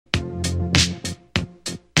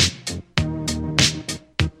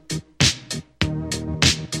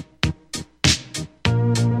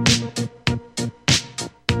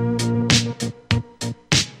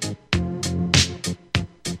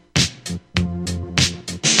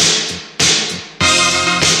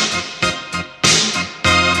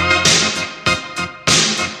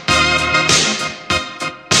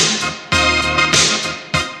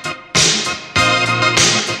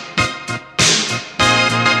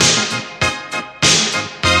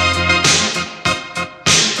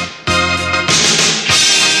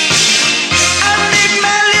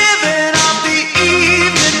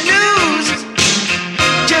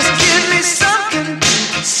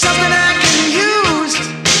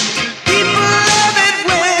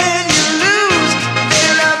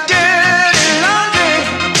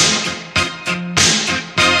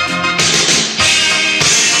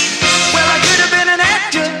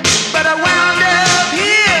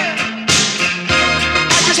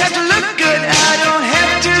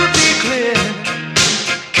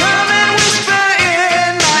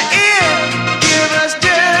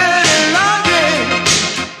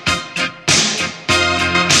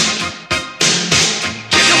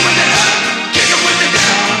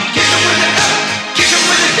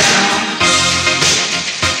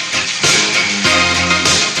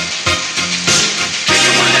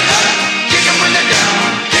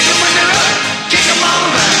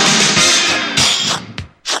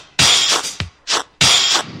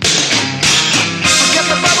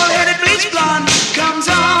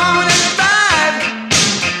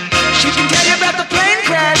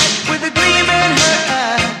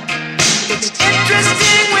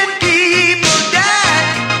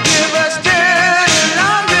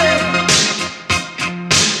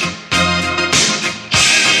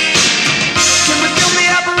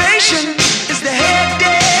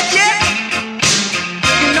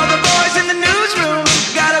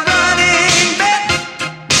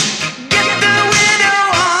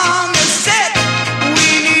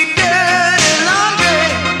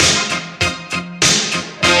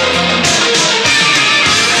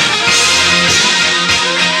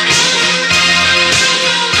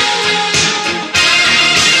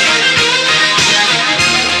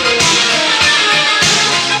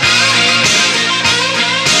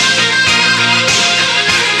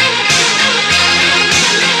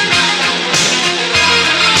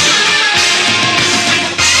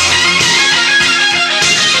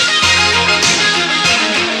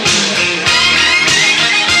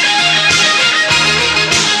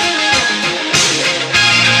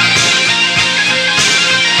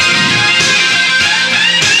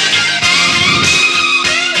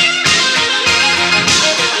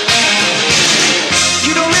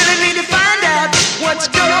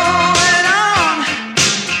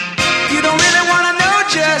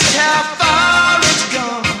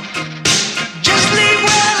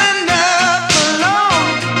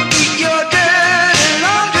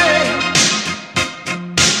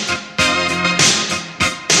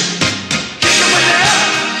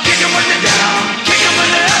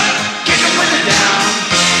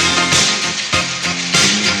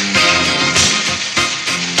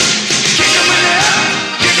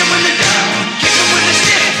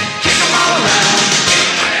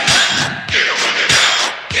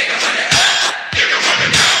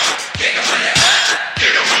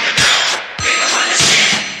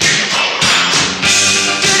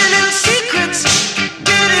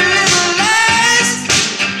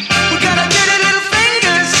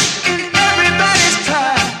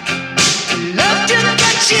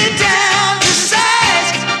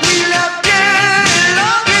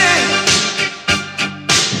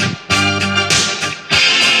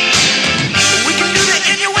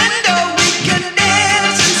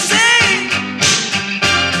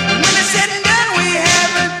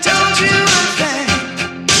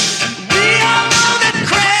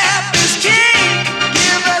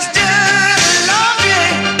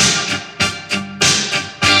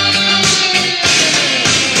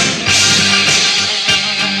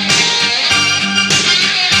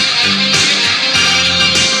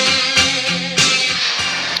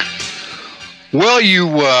Well,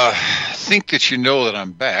 you think that you know that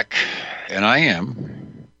I'm back, and I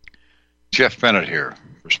am. Jeff Bennett here,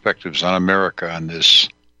 Perspectives on America on this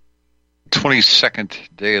 22nd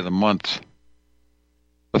day of the month,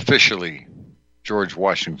 officially George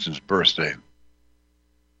Washington's birthday,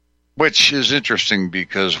 which is interesting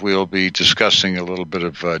because we'll be discussing a little bit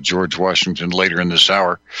of George Washington later in this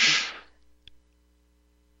hour.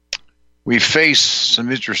 We face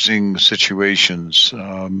some interesting situations.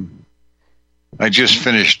 I just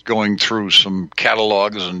finished going through some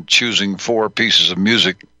catalogs and choosing 4 pieces of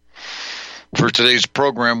music for today's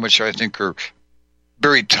program, which I think are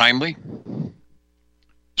very timely.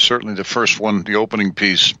 Certainly the first one, the opening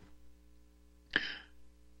piece.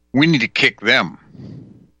 We need to kick them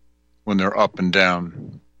when they're up and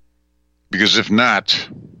down, because if not,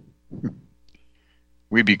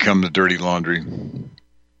 we become the dirty laundry.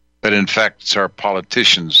 But in fact, it's our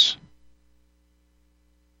politicians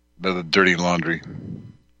that are the dirty laundry.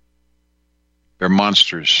 They're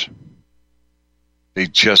monsters. They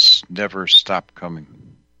just never stop coming.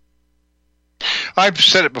 I've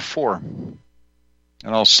said it before, and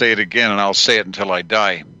I'll say it again, and I'll say it until I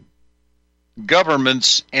die.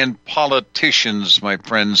 Governments and politicians, my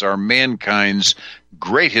friends, are mankind's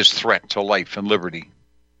greatest threat to life and liberty.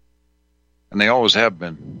 And they always have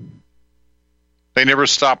been. They never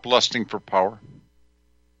stop lusting for power.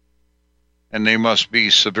 And they must be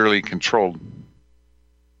severely controlled.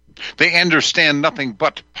 They understand nothing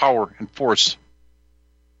but power and force.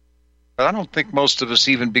 But I don't think most of us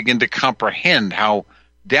even begin to comprehend how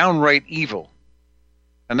downright evil,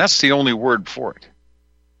 and that's the only word for it,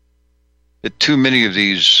 that too many of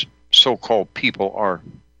these so-called people are.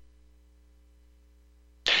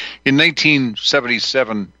 In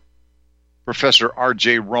 1977, Professor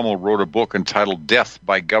R.J. Rummel wrote a book entitled Death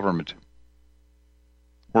by Government,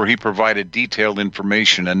 where he provided detailed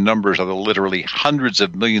information and numbers of the literally hundreds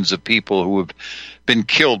of millions of people who have been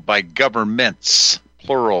killed by governments,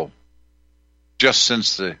 plural, just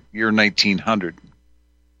since the year 1900.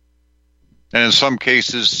 And in some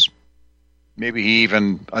cases, maybe he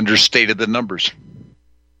even understated the numbers.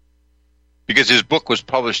 Because his book was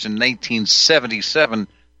published in 1977,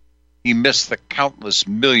 he missed the countless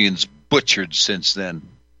millions butchered since then.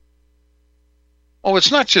 Oh,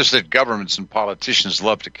 it's not just that governments and politicians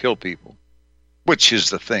love to kill people, which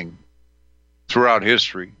is the thing throughout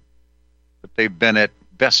history that they've been at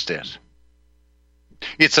best at.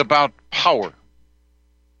 It's about power,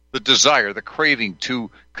 the desire, the craving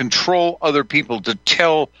to control other people, to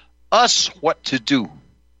tell us what to do.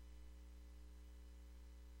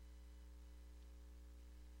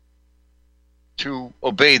 To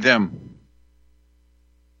obey them.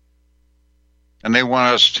 And they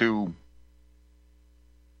want us to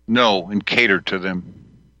know and cater to them.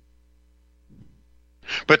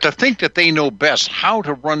 But to think that they know best how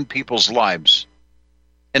to run people's lives,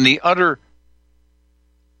 and the utter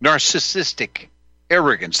narcissistic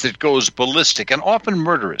arrogance that goes ballistic and often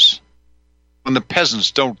murderous when the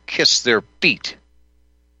peasants don't kiss their feet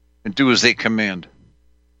and do as they command.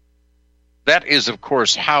 That is, of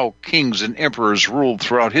course, how kings and emperors ruled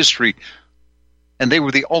throughout history, and they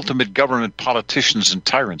were the ultimate government politicians and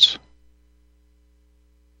tyrants.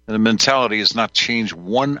 And the mentality has not changed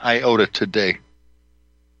one iota today,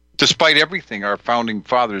 despite everything our founding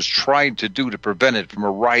fathers tried to do to prevent it from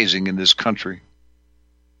arising in this country.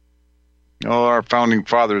 Oh, our founding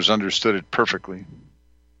fathers understood it perfectly.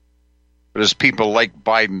 But as people like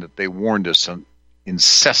Biden that they warned us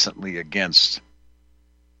incessantly against,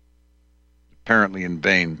 apparently in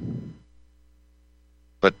vain.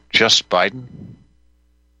 But just Biden?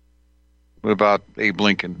 What about Abe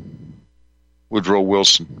Lincoln, Woodrow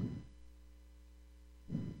Wilson,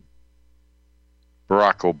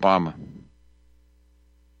 Barack Obama,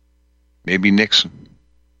 maybe Nixon,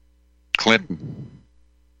 Clinton?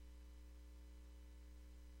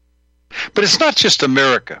 But it's not just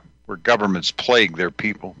America where governments plague their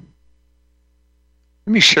people.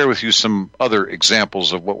 Let me share with you some other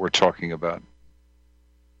examples of what we're talking about.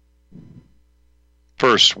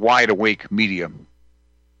 First, Wide Awake Media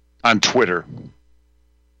on Twitter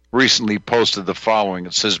recently posted the following.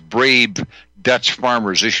 It says, brave Dutch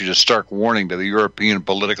farmers issued a stark warning to the European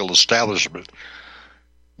political establishment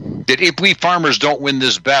that if we farmers don't win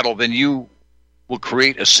this battle, then you will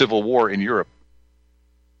create a civil war in Europe.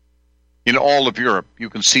 In all of Europe,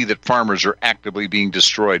 you can see that farmers are actively being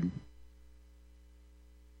destroyed.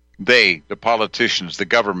 They, the politicians, the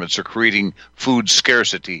governments, are creating food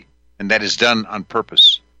scarcity, and that is done on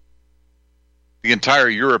purpose. The entire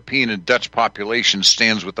European and Dutch population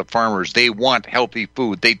stands with the farmers. They want healthy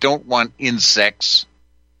food. They don't want insects.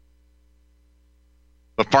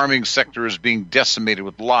 The farming sector is being decimated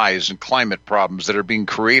with lies and climate problems that are being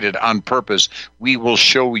created on purpose. We will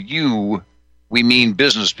show you we mean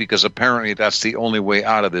business, because apparently that's the only way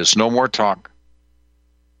out of this. No more talk.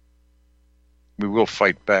 We will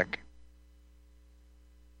fight back.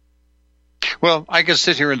 Well, I can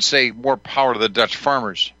sit here and say more power to the Dutch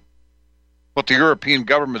farmers. What the European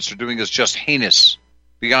governments are doing is just heinous,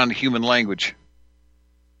 beyond human language.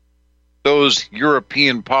 Those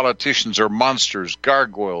European politicians are monsters,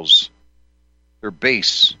 gargoyles. They're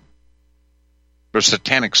base. They're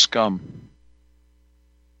satanic scum.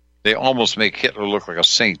 They almost make Hitler look like a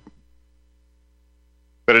saint.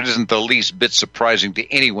 But it isn't the least bit surprising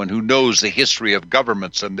to anyone who knows the history of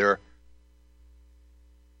governments and their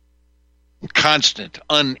constant,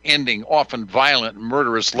 unending, often violent,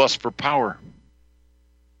 murderous lust for power.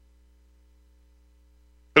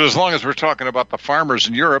 But as long as we're talking about the farmers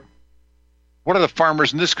in Europe, what are the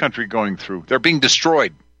farmers in this country going through? They're being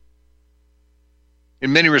destroyed.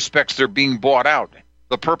 In many respects, they're being bought out.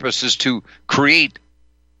 The purpose is to create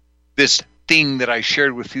this thing that I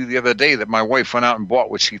shared with you the other day that my wife went out and bought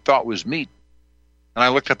what she thought was meat. And I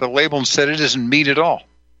looked at the label and said, it isn't meat at all.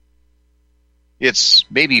 It's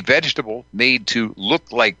maybe vegetable made to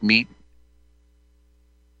look like meat.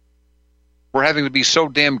 We're having to be so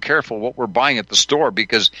damn careful what we're buying at the store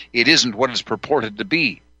because it isn't what it's purported to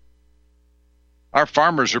be. Our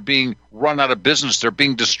farmers are being run out of business. They're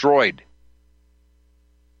being destroyed.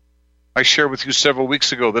 I shared with you several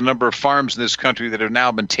weeks ago the number of farms in this country that have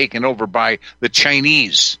now been taken over by the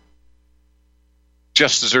Chinese,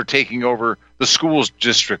 just as they're taking over the school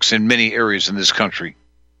districts in many areas in this country.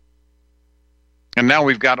 And now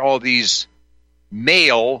we've got all these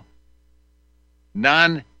male,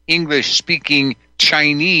 non-English speaking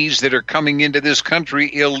Chinese that are coming into this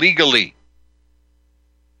country illegally.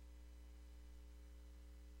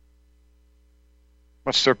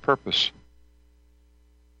 What's their purpose?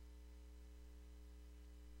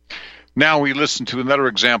 Now we listen to another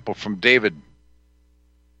example from David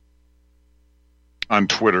on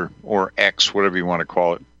Twitter, or X, whatever you want to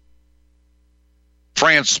call it.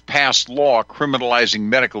 France passed law criminalizing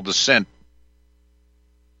medical dissent.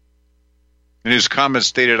 In his comments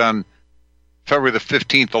stated on February the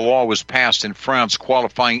 15th, the law was passed in France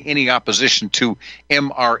qualifying any opposition to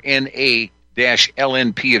mRNA-LNP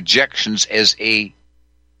objections as a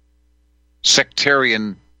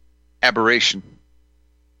sectarian aberration,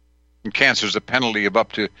 and carries a penalty of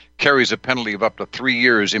up to 3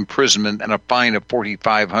 years imprisonment and a fine of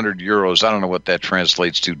 4,500 euros. I don't know what that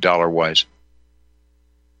translates to dollar-wise.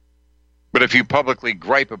 But if you publicly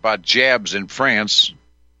gripe about jabs in France,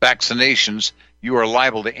 vaccinations, you are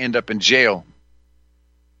liable to end up in jail.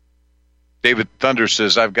 David Thunder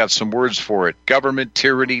says, I've got some words for it. Government,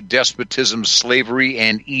 tyranny, despotism, slavery,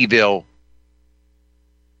 and evil.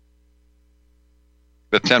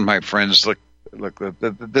 But then, my friends, look,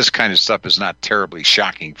 this kind of stuff is not terribly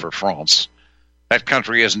shocking for France. That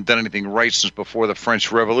country hasn't done anything right since before the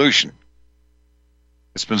French Revolution.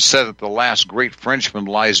 It's been said that the last great Frenchman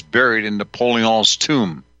lies buried in Napoleon's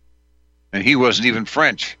tomb, and he wasn't even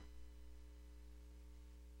French.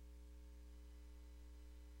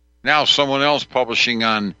 Now someone else publishing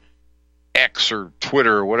on X or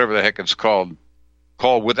Twitter or whatever the heck it's called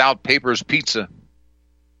Without Papers Pizza.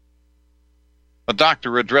 A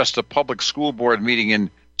doctor addressed a public school board meeting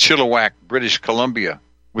in Chilliwack, British Columbia,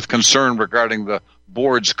 with concern regarding the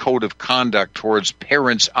board's code of conduct towards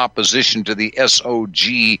parents' opposition to the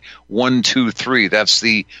SOG 123. That's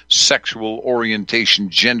the Sexual Orientation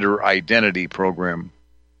Gender Identity Program.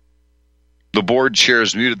 The board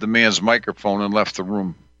chairs muted the man's microphone and left the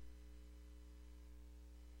room.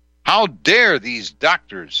 How dare these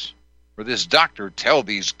doctors or this doctor tell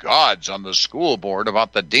these gods on the school board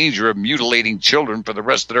about the danger of mutilating children for the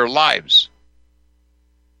rest of their lives?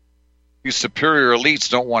 These superior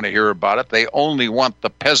elites don't want to hear about it. They only want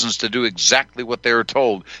the peasants to do exactly what they're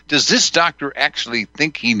told. Does this doctor actually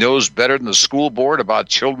think he knows better than the school board about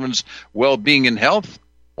children's well-being and health?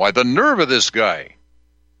 Why, the nerve of this guy.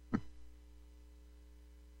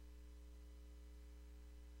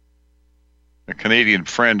 A Canadian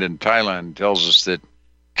friend in Thailand tells us that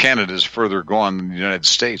Canada is further gone than the United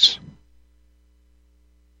States.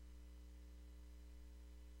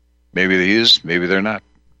 Maybe he is, maybe they're not.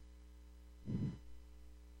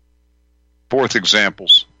 Fourth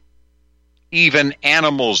examples. Even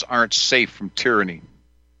animals aren't safe from tyranny.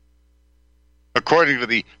 According to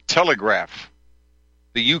the Telegraph,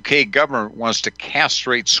 the UK government wants to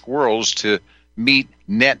castrate squirrels to meet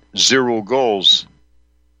net zero goals.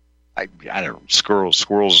 I don't know,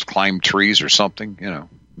 squirrels climb trees or something,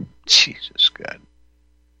 Jesus God.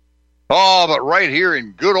 Oh, but right here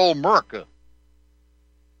in good old America,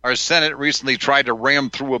 our Senate recently tried to ram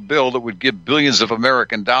through a bill that would give billions of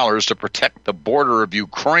American dollars to protect the border of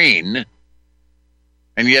Ukraine,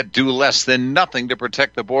 and yet do less than nothing to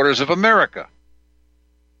protect the borders of America.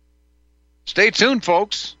 Stay tuned,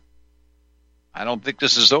 folks. I don't think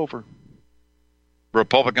this is over. The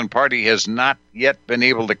Republican Party has not yet been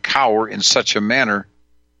able to cower in such a manner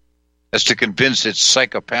as to convince its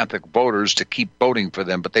psychopathic voters to keep voting for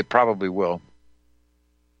them, but they probably will.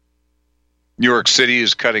 New York City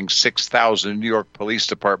is cutting 6,000 New York Police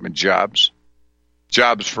Department jobs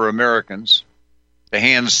for Americans, to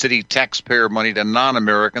hand city taxpayer money to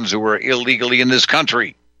non-Americans who are illegally in this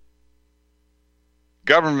country.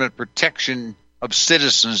 Government protection of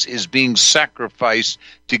citizens is being sacrificed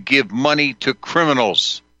to give money to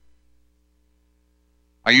criminals.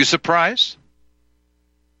 Are you surprised?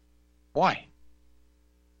 Why?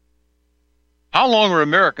 How long are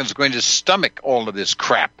Americans going to stomach all of this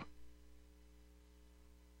crap?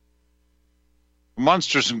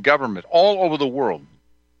 Monsters in government all over the world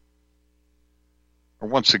are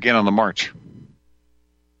once again on the march,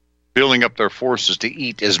 building up their forces to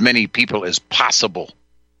eat as many people as possible.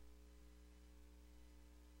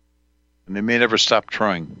 And they may never stop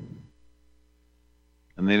trying.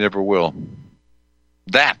 And they never will.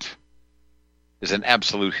 That is an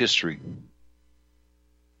absolute history.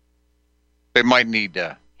 They might need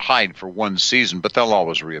to hide for one season, but they'll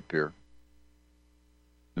always reappear.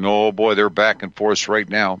 And oh boy, they're back in force right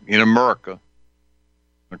now in America,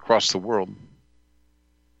 across the world.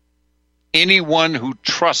 Anyone who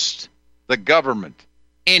trusts the government,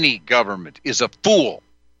 any government, is a fool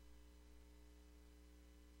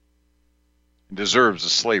and deserves the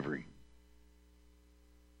slavery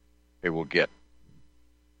they will get.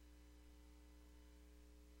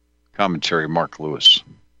 Commentary, Mark Lewis.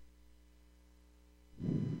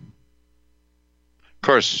 Of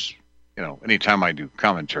course, you know, anytime I do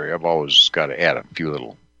commentary, I've always got to add a few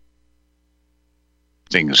little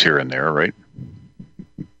things here and there, right?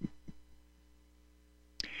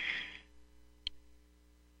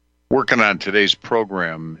 Working on today's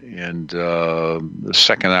program, and the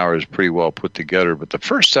second hour is pretty well put together, but the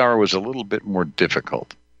first hour was a little bit more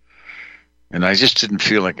difficult. And I just didn't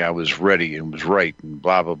feel like I was ready and was right and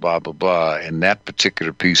blah, blah, blah, blah, blah. And that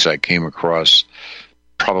particular piece I came across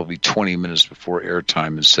probably 20 minutes before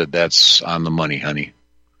airtime and said, that's on the money, honey.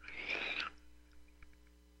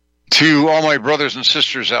 To all my brothers and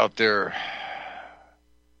sisters out there,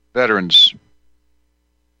 veterans,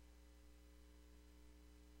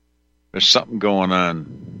 there's something going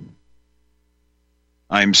on.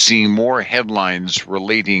 I'm seeing more headlines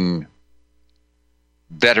relating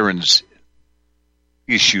veterans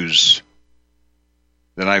issues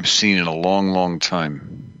than I've seen in a long, long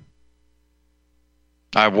time.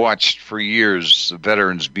 I've watched for years the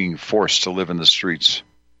veterans being forced to live in the streets,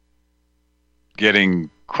 getting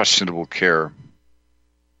questionable care.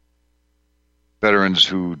 Veterans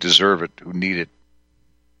who deserve it, who need it.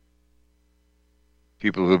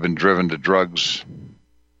 People who have been driven to drugs,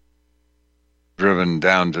 driven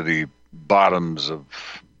down to the bottoms of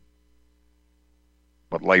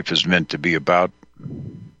what life is meant to be about.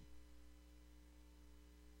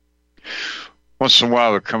 Once in a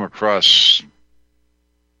while, I come across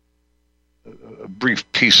a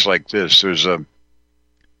brief piece like this. There's a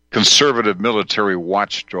conservative military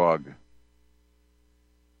watchdog.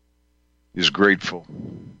 He's grateful.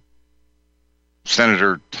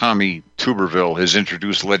 Senator Tommy Tuberville has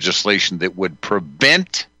introduced legislation that would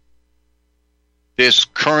prevent this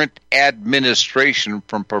current administration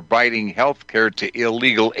from providing health care to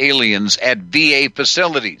illegal aliens at VA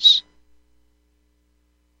facilities.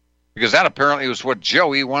 Because that apparently was what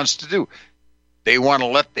Joey wants to do. They want to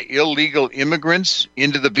let the illegal immigrants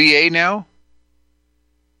into the VA now?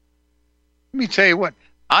 Let me tell you what,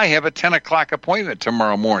 I have a 10 o'clock appointment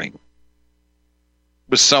tomorrow morning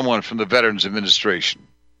with someone from the Veterans Administration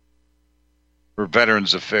or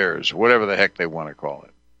Veterans Affairs, whatever the heck they want to call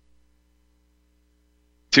it,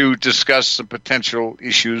 to discuss some potential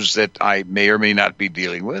issues that I may or may not be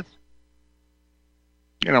dealing with.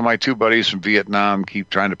 You know, my two buddies from Vietnam keep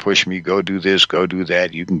trying to push me, go do this, go do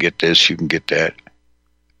that, you can get this, you can get that.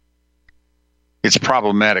 It's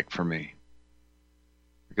problematic for me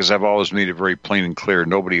because I've always made it very plain and clear,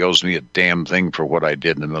 nobody owes me a damn thing for what I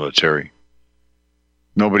did in the military.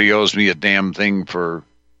 Nobody owes me a damn thing for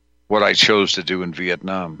what I chose to do in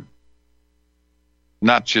Vietnam.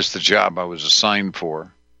 Not just the job I was assigned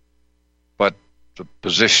for, but the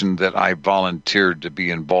position that I volunteered to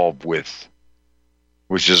be involved with,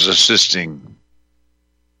 which is assisting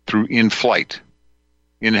through in-flight,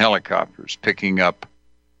 in helicopters, picking up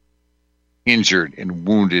injured and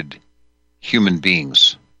wounded human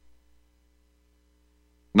beings.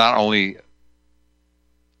 Not only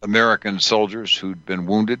American soldiers who'd been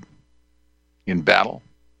wounded in battle,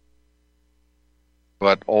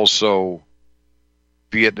 but also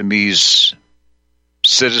Vietnamese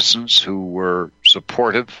citizens who were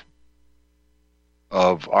supportive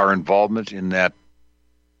of our involvement in that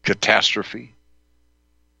catastrophe.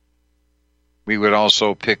 We would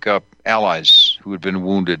also pick up allies who had been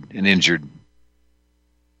wounded and injured.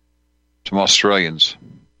 Some Australians,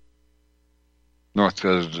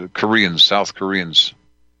 Koreans, South Koreans.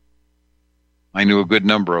 I knew a good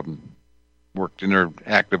number of them. Worked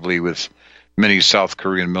interactively with many South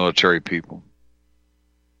Korean military people.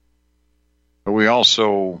 But we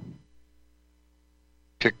also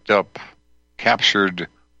picked up captured,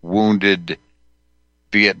 wounded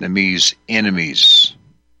Vietnamese enemies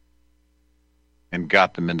and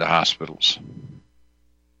got them into hospitals.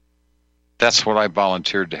 That's what I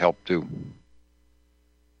volunteered to help do.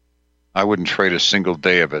 I wouldn't trade a single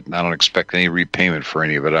day of it, and I don't expect any repayment for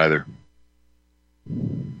any of it either.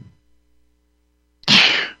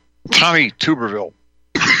 Tommy Tuberville,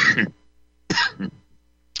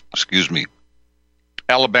 excuse me,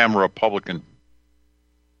 Alabama Republican,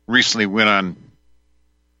 recently went on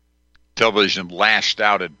television, lashed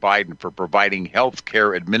out at Biden for providing health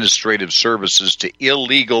care administrative services to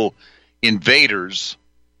illegal invaders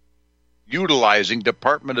utilizing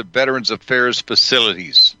Department of Veterans Affairs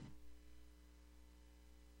facilities.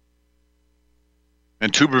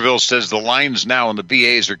 And Tuberville says the lines now in the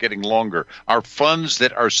VAs are getting longer. Our funds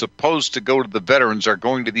that are supposed to go to the veterans are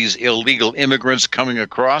going to these illegal immigrants coming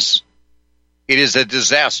across. It is a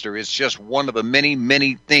disaster. It's just one of the many,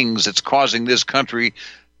 many things that's causing this country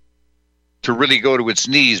to really go to its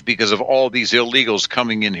knees because of all these illegals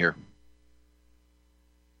coming in here.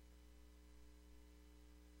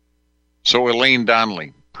 So Elaine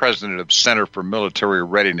Donnelly, president of Center for Military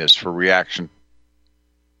Readiness for Reaction,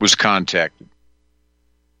 was contacted.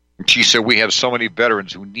 And she said, we have so many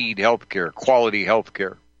veterans who need health care, quality health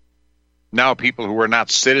care. Now people who are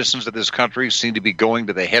not citizens of this country seem to be going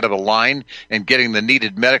to the head of the line and getting the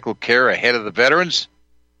needed medical care ahead of the veterans.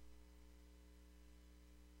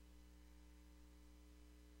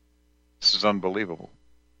 This is unbelievable.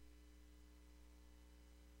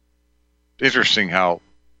 It's interesting how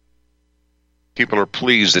people are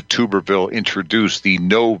pleased that Tuberville introduced the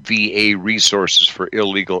No VA Resources for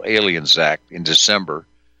Illegal Aliens Act in December,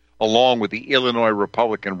 along with the Illinois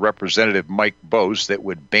Republican Representative Mike Bose, that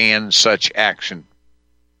would ban such action.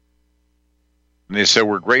 And they said,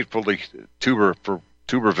 we're grateful to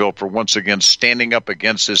Tuberville for once again standing up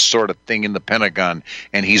against this sort of thing in the Pentagon,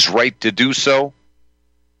 and he's right to do so.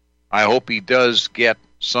 I hope he does get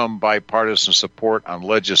some bipartisan support on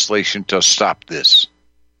legislation to stop this.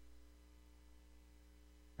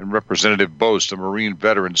 And Representative Bose, a Marine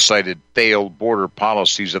veteran, cited failed border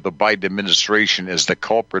policies of the Biden administration as the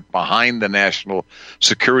culprit behind the national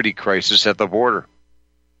security crisis at the border,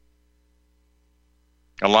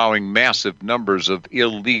 allowing massive numbers of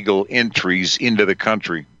illegal entries into the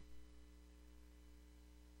country.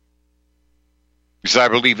 Because I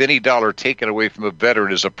believe any dollar taken away from a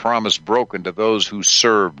veteran is a promise broken to those who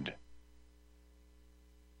served.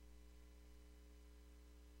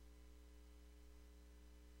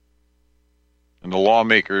 And the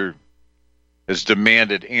lawmaker has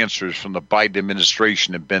demanded answers from the Biden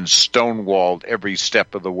administration and been stonewalled every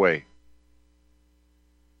step of the way.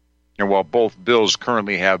 And while both bills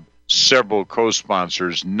currently have several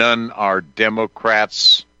co-sponsors, none are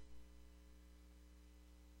Democrats.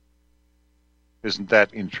 Isn't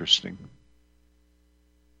that interesting?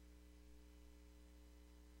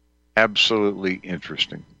 Absolutely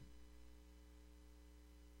interesting.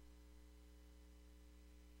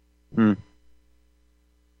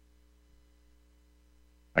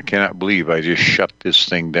 I cannot believe I just shut this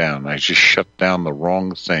thing down. I just shut down the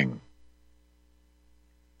wrong thing.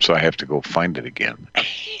 So I have to go find it again.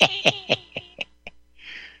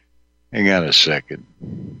 Hang on a second.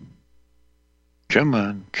 Come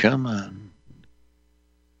on, come on.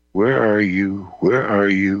 Where are you? Where are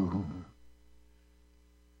you?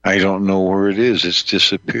 I don't know where it is. It's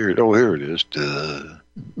disappeared. Oh, here it is. Duh.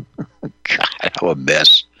 God, I'm a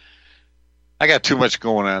mess. I got too much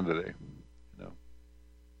going on today.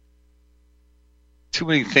 Too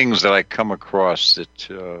many things that I come across that,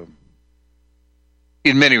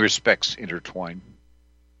 in many respects, intertwine.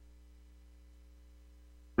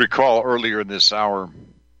 Recall earlier in this hour,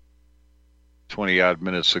 20-odd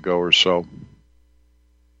minutes ago or so,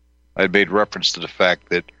 I made reference to the fact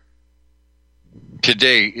that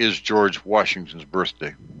today is George Washington's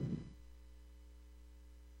birthday.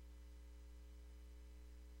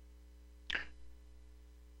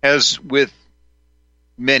 As with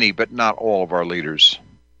many, but not all of our leaders.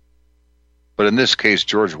 But in this case,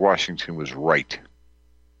 George Washington was right.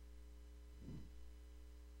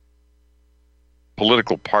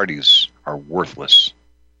 Political parties are worthless.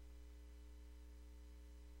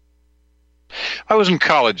 I was in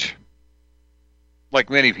college, like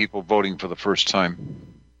many people, voting for the first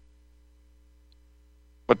time.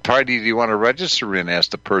 What party do you want to register in?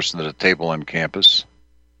 Asked the person at a table on campus.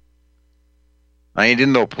 I ain't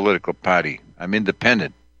in no political party. I'm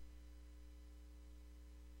independent.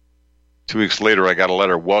 2 weeks later, I got a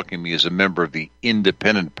letter welcoming me as a member of the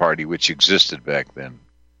Independent Party, which existed back then.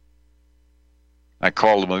 I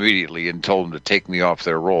called them immediately and told them to take me off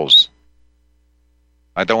their rolls.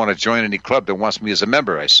 I don't want to join any club that wants me as a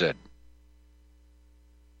member, I said,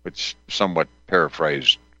 which somewhat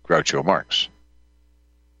paraphrased Groucho Marx.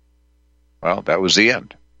 Well, that was the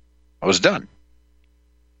end. I was done.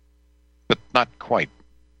 But not quite.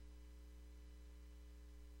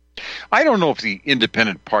 I don't know if the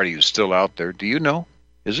Independent Party is still out there. Do you know?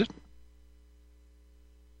 Is it?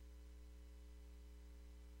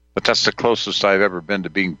 But that's the closest I've ever been to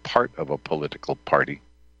being part of a political party.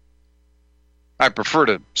 I prefer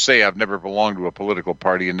to say I've never belonged to a political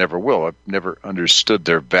party and never will. I've never understood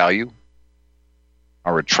their value,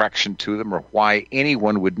 our attraction to them, or why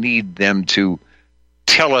anyone would need them to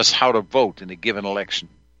tell us how to vote in a given election.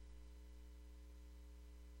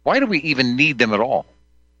 Why do we even need them at all?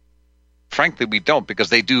 Frankly, we don't, because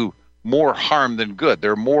they do more harm than good.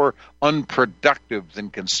 They're more unproductive than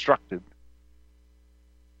constructive.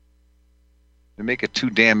 They make it too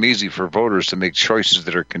damn easy for voters to make choices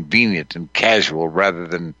that are convenient and casual rather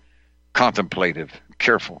than contemplative and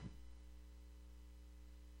careful.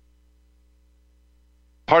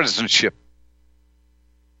 Partisanship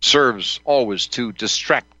serves always to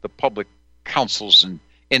distract the public councils and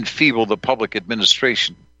enfeeble the public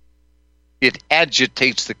administration. It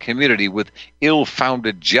agitates the community with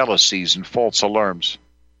ill-founded jealousies and false alarms,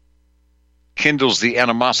 kindles the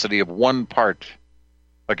animosity of one part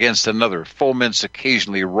against another, foments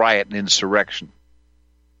occasionally riot and insurrection.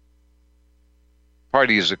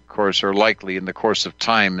 Parties, of course, are likely in the course of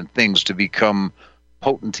time and things to become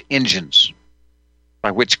potent engines by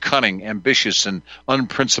which cunning, ambitious, and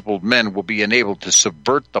unprincipled men will be enabled to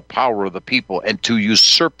subvert the power of the people and to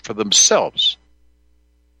usurp for themselves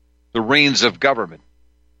the reins of government,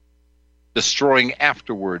 destroying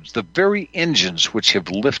afterwards the very engines which have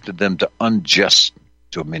lifted them to unjust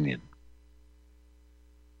dominion.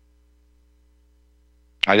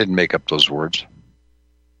 I didn't make up those words.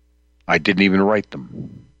 I didn't even write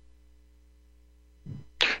them.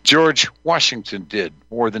 George Washington did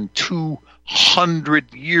more than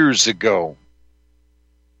 200 years ago.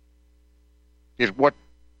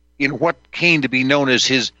 In what came to be known as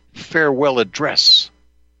his farewell address.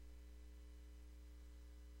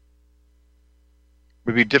 It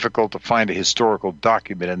would be difficult to find a historical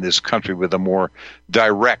document in this country with a more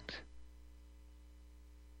direct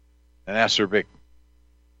and acerbic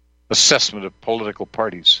assessment of political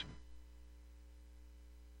parties.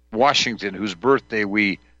 Washington, whose birthday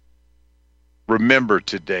we remember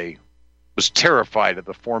today, was terrified of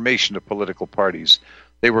the formation of political parties.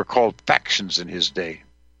 They were called factions in his day.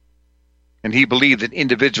 And he believed that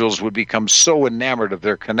individuals would become so enamored of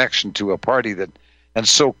their connection to a party and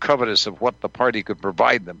so covetous of what the party could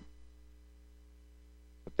provide them,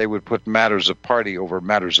 that they would put matters of party over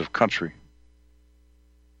matters of country.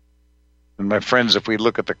 And my friends, if we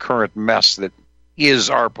look at the current mess that is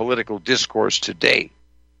our political discourse today,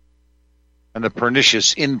 and the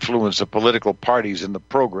pernicious influence of political parties in the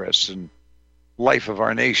progress and life of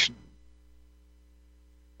our nation,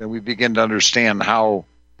 then we begin to understand how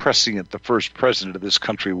prescient the first president of this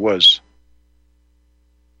country was.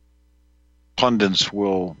 Pundits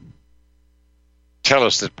will tell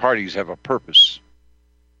us that parties have a purpose,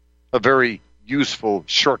 a very useful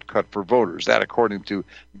shortcut for voters. That, according to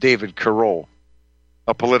David Carroll,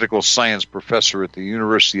 a political science professor at the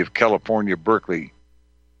University of California, Berkeley,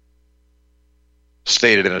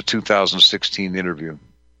 stated in a 2016 interview.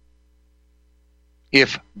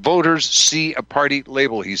 If voters see a party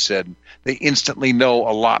label, he said, they instantly know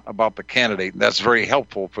a lot about the candidate, and that's very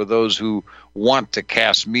helpful for those who want to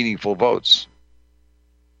cast meaningful votes.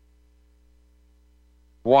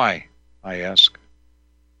 Why, I ask?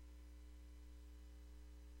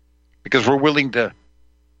 Because we're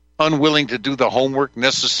unwilling to do the homework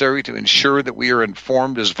necessary to ensure that we are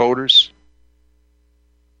informed as voters?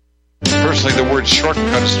 Personally, the word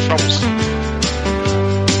shortcut is troublesome.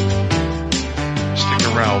 Stick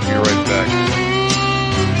around, I'll be right back.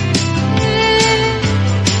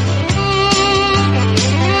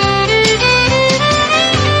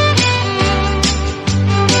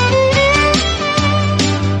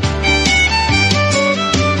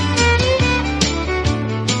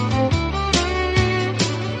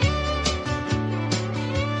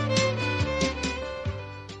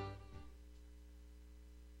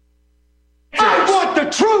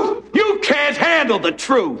 handle the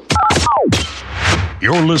truth.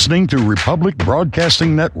 You're listening to Republic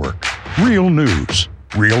Broadcasting Network. Real news,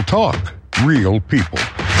 real talk, real people.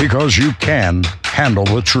 Because you can handle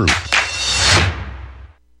the truth.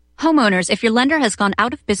 Homeowners, if your lender has gone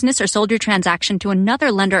out of business or sold your transaction to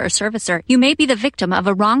another lender or servicer, you may be the victim of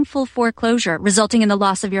a wrongful foreclosure, resulting in the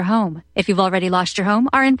loss of your home. If you've already lost your home,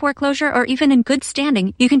 are in foreclosure, or even in good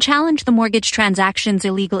standing, you can challenge the mortgage transaction's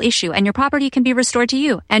illegal issue, and your property can be restored to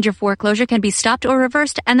you, and your foreclosure can be stopped or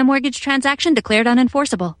reversed, and the mortgage transaction declared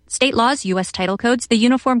unenforceable. State laws, U.S. title codes, the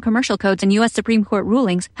Uniform Commercial Codes, and U.S. Supreme Court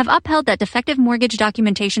rulings have upheld that defective mortgage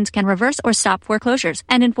documentations can reverse or stop foreclosures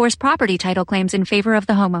and enforce property title claims in favor of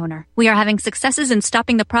the homeowner. We are having successes in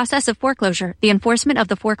stopping the process of foreclosure, the enforcement of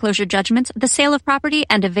the foreclosure judgments, the sale of property,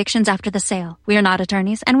 and evictions after the sale. We are not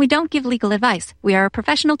attorneys, and we don't give legal advice. We are a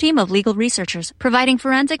professional team of legal researchers, providing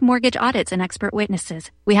forensic mortgage audits and expert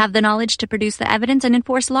witnesses. We have the knowledge to produce the evidence and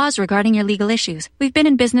enforce laws regarding your legal issues. We've been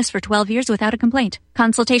in business for 12 years without a complaint.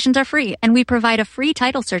 Consultations are free, and we provide a free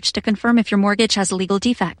title search to confirm if your mortgage has legal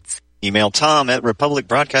defects. Email Tom at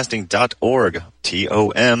republicbroadcasting.org.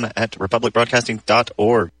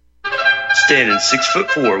 TOM@republicbroadcasting.org. Standing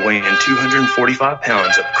 6'4", weighing 245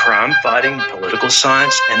 pounds of crime-fighting, political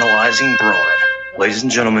science analyzing brawn. Ladies and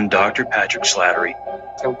gentlemen, Dr. Patrick Slattery.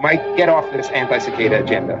 So, Mike, get off this anti-cicada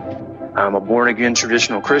agenda. I'm a born-again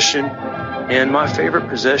traditional Christian, and my favorite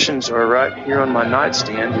possessions are right here on my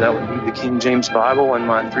nightstand. That would be the King James Bible and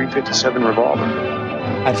my .357 revolver.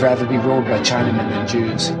 I'd rather be ruled by Chinamen than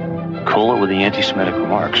Jews. Cool it with the anti-Semitic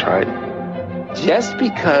remarks, right? Just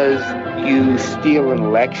because you steal an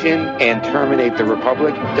election and terminate the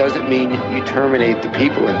Republic doesn't mean you terminate the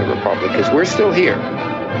people in the Republic, because we're still here.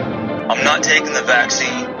 I'm not taking the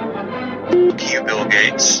vaccine. F*** you, Bill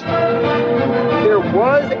Gates. There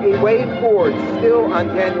was a way forward still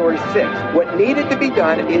on January 6th. What needed to be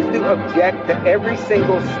done is to object to every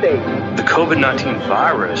single state. The COVID-19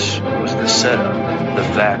 virus was the setup. The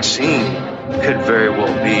vaccine could very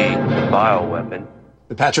well be the bioweapon.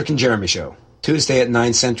 The Patrick and Jeremy Show, Tuesday at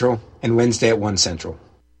 9 Central and Wednesday at 1 Central.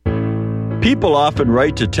 People often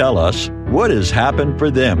write to tell us what has happened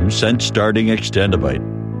for them since starting Extendivite.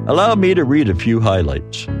 Allow me to read a few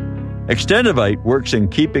highlights. Extendivite works in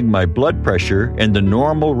keeping my blood pressure in the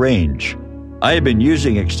normal range. I have been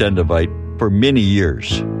using Extendivite for many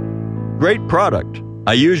years. Great product.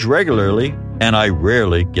 I use regularly and I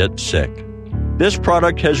rarely get sick. This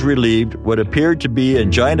product has relieved what appeared to be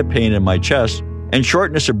angina pain in my chest and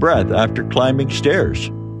shortness of breath after climbing stairs.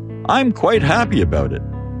 I'm quite happy about it.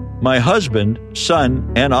 My husband, son,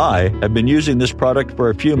 and I have been using this product for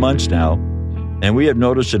a few months now, and we have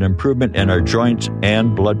noticed an improvement in our joints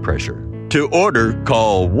and blood pressure. To order,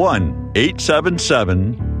 call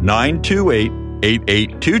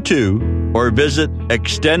 1-877-928-8822 or visit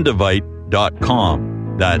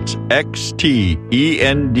extendivite.com. That's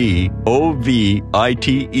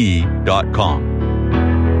XTENDOVITE.com.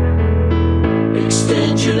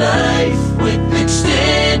 Extend your life with Extendovite.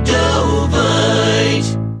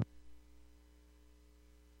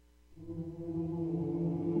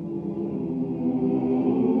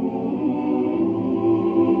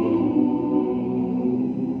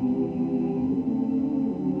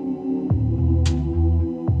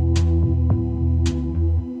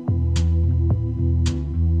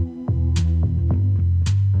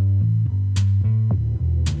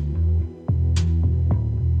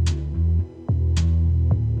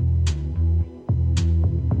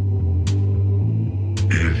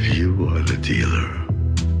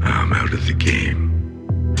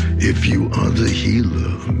 If you are the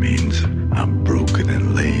healer, means I'm broken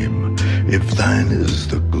and lame. If thine is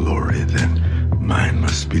the glory, then mine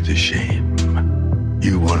must be the shame.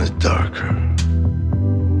 You want it darker,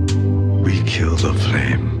 we kill the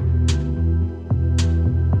flame.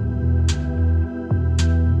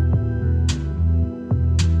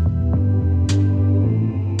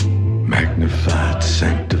 Magnified,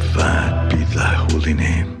 sanctified be thy holy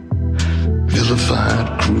name.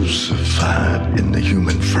 Vilified, crucified in the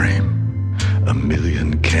human frame. A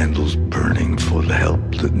million candles burning for the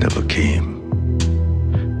help that never came.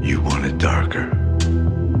 You want it darker.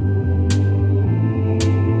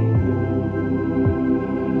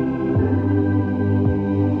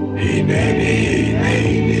 Hey, nay, nay,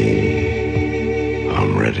 nay, nay.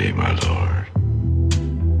 I'm ready, my lord.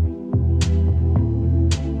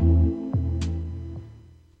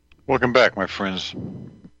 Welcome back, my friends.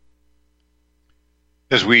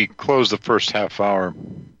 As we close the first half hour,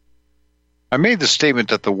 I made the statement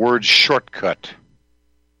that the word shortcut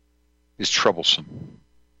is troublesome.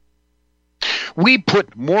 We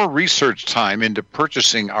put more research time into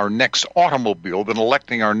purchasing our next automobile than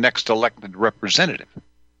electing our next elected representative.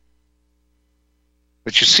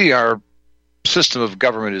 But you see, our system of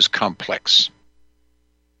government is complex.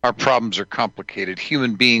 Our problems are complicated.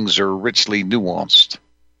 Human beings are richly nuanced.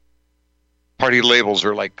 Party labels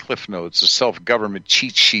are like cliff notes, a self-government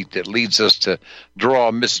cheat sheet that leads us to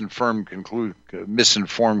draw misinformed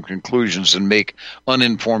conclusions and make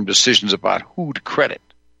uninformed decisions about who to credit,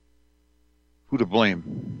 who to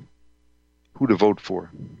blame, who to vote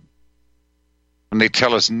for. And they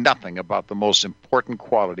tell us nothing about the most important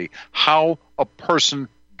quality, how a person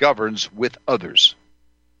governs with others.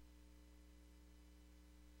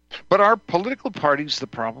 But are political parties the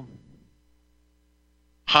problem?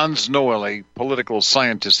 Hans Noel, a political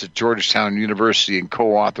scientist at Georgetown University and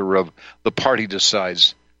co-author of The Party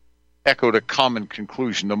Decides, echoed a common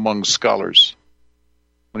conclusion among scholars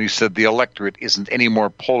when he said the electorate isn't any more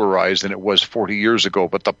polarized than it was 40 years ago,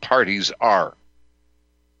 but the parties are.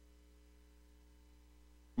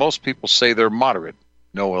 Most people say they're moderate,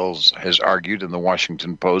 Noel has argued in the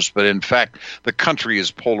Washington Post, but in fact, the country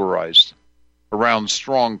is polarized around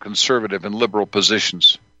strong conservative and liberal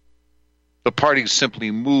positions. The parties simply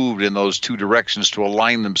moved in those two directions to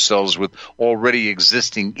align themselves with already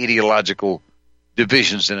existing ideological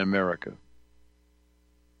divisions in America.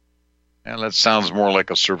 And that sounds more like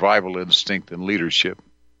a survival instinct than leadership.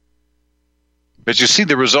 But you see,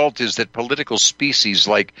 the result is that political species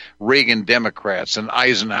like Reagan Democrats and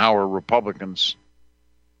Eisenhower Republicans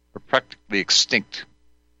are practically extinct,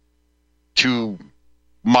 too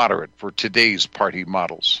moderate for today's party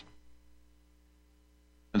models.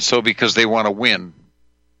 And so because they want to win,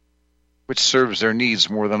 which serves their needs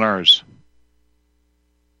more than ours,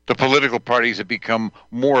 the political parties have become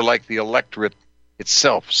more like the electorate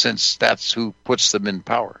itself, since that's who puts them in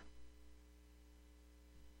power.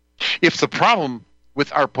 If the problem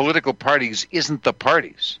with our political parties isn't the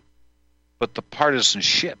parties, but the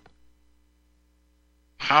partisanship,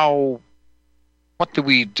 what do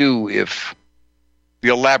we do if the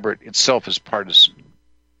electorate itself is partisan?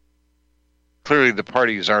 Clearly, the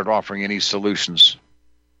parties aren't offering any solutions.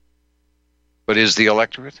 But is the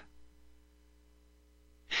electorate?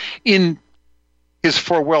 In his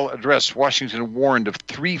farewell address, Washington warned of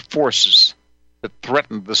three forces that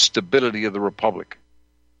threatened the stability of the republic: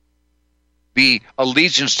 the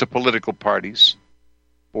allegiance to political parties,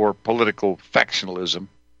 or political factionalism;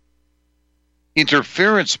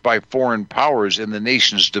 interference by foreign powers in the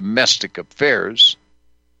nation's domestic affairs,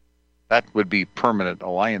 that would be permanent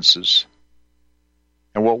alliances;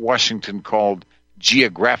 and what Washington called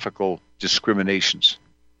geographical discriminations.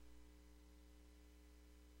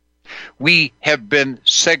 We have been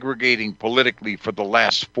segregating politically for the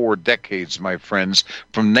last 4 decades, my friends.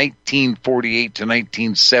 From 1948 to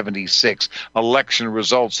 1976, election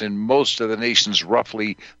results in most of the nation's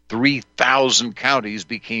roughly 3,000 counties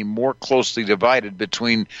became more closely divided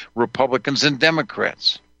between Republicans and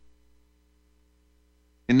Democrats.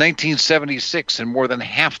 In 1976, in more than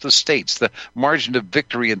half the states, the margin of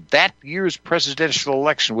victory in that year's presidential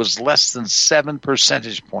election was less than 7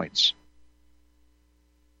 percentage points.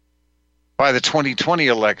 By the 2020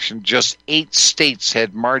 election, just 8 states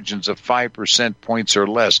had margins of 5% points or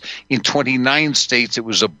less. In 29 states, it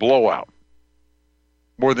was a blowout.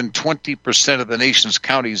 More than 20% of the nation's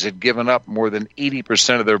counties had given up more than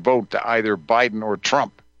 80% of their vote to either Biden or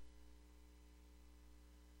Trump.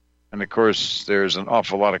 And, of course, there's an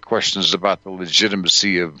awful lot of questions about the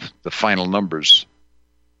legitimacy of the final numbers.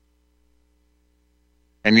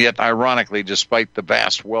 And yet, ironically, despite the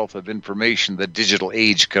vast wealth of information the digital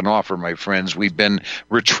age can offer, my friends, we've been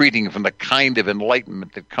retreating from the kind of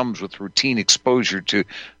enlightenment that comes with routine exposure to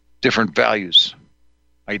different values,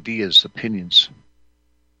 ideas, opinions.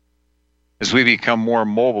 As we become more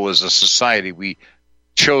mobile as a society, we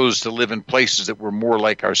chose to live in places that were more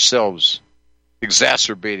like ourselves,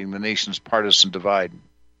 exacerbating the nation's partisan divide.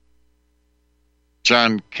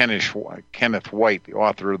 John Kenneth White, the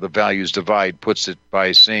author of The Values Divide, puts it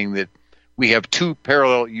by saying that we have 2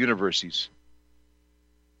 parallel universes.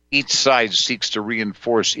 Each side seeks to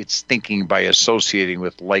reinforce its thinking by associating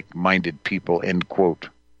with like-minded people, end quote.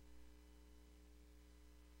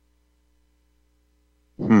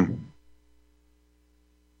 Because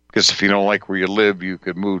if you don't like where you live, you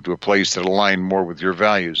could move to a place that aligns more with your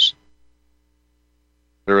values.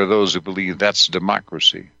 There are those who believe that's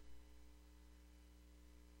democracy.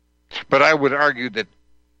 But I would argue that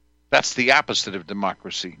that's the opposite of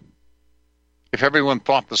democracy. If everyone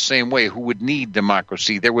thought the same way, who would need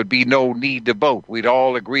democracy? There would be no need to vote. We'd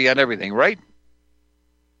all agree on everything, right?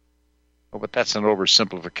 Oh, but that's an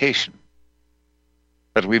oversimplification.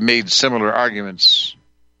 But we made similar arguments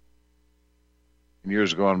in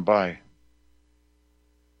years gone by.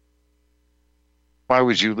 Why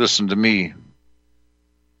would you listen to me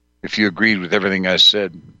if you agreed with everything I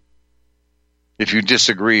said? If you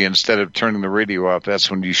disagree, instead of turning the radio off, that's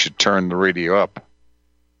when you should turn the radio up.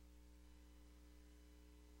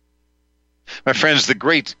 My friends, the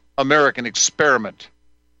great American experiment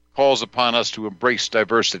calls upon us to embrace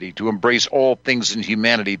diversity, to embrace all things in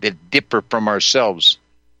humanity that differ from ourselves,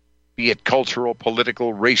 be it cultural,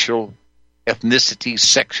 political, racial, ethnicity,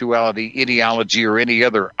 sexuality, ideology, or any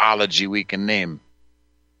other ology we can name.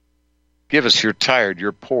 Give us you're tired,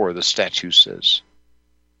 you're poor, the statue says.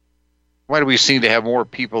 Why do we seem to have more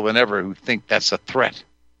people than ever who think that's a threat?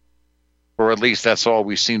 Or at least that's all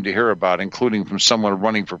we seem to hear about, including from someone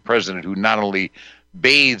running for president who not only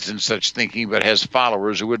bathes in such thinking, but has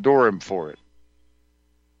followers who adore him for it.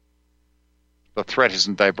 The threat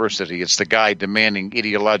isn't diversity. It's the guy demanding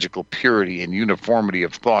ideological purity and uniformity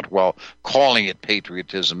of thought while calling it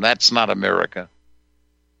patriotism. That's not America.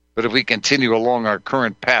 But if we continue along our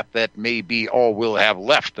current path, that may be all we'll have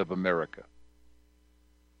left of America.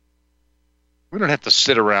 We don't have to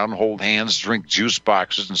sit around, hold hands, drink juice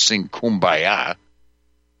boxes, and sing Kumbaya.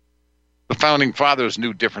 The Founding Fathers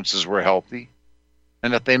knew differences were healthy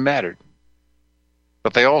and that they mattered.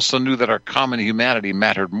 But they also knew that our common humanity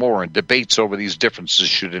mattered more, and debates over these differences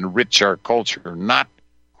should enrich our culture, not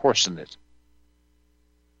coarsen it.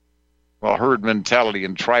 While herd mentality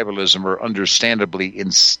and tribalism are understandably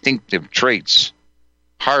instinctive traits,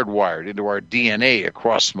 hardwired into our DNA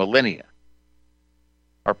across millennia,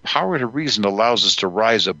 our power to reason allows us to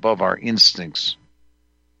rise above our instincts.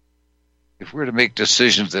 If we're to make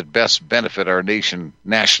decisions that best benefit our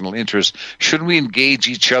national interests, shouldn't we engage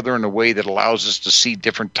each other in a way that allows us to see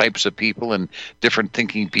different types of people and different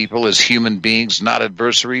thinking people as human beings, not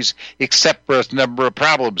adversaries, except for a number of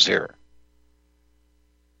problems here?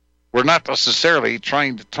 We're not necessarily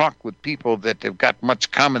trying to talk with people that have got much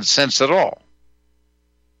common sense at all.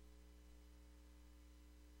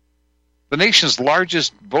 The nation's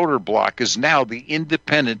largest voter bloc is now the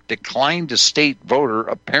independent, declined-to-state voter,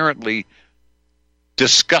 apparently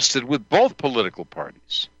disgusted with both political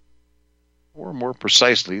parties, or more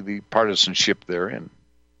precisely, the partisanship therein.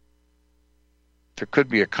 There could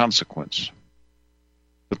be a consequence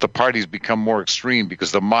that the parties become more extreme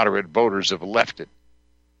because the moderate voters have left it.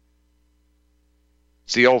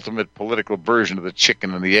 It's the ultimate political version of the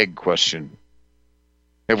chicken and the egg question.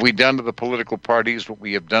 Have we done to the political parties what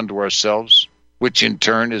we have done to ourselves, which in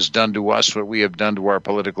turn has done to us what we have done to our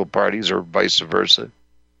political parties, or vice versa?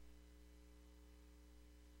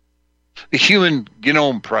 The Human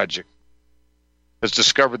Genome Project has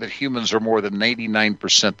discovered that humans are more than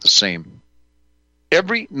 99% the same.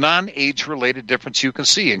 Every non-age-related difference you can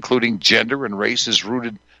see, including gender and race, is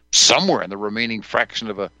rooted somewhere in the remaining fraction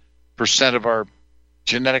of a percent of our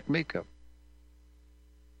genetic makeup.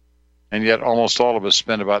 And yet almost all of us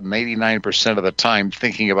spend about 99% of the time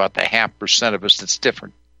thinking about the 0.5% of us that's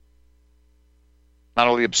different. Not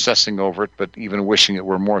only obsessing over it, but even wishing it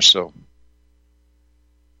were more so.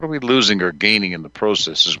 What are we losing or gaining in the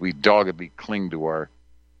process as we doggedly cling to our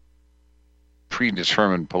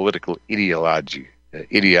predetermined political ideology?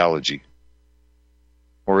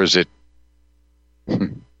 Or is it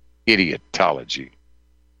idiotology?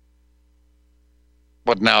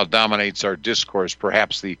 What now dominates our discourse,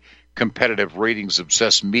 perhaps the competitive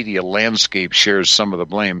ratings-obsessed media landscape shares some of the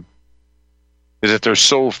blame, is that there's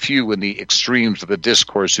so few in the extremes of the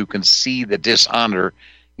discourse who can see the dishonor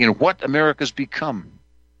in what America's become.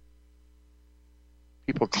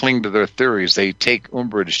 People cling to their theories. They take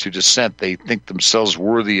umbrage to dissent. They think themselves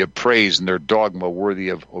worthy of praise and their dogma worthy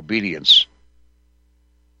of obedience.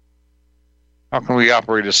 How can we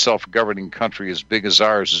operate a self-governing country as big as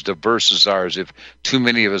ours, as diverse as ours, if too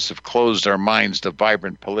many of us have closed our minds to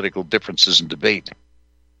vibrant political differences and debate?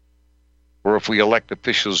 Or if we elect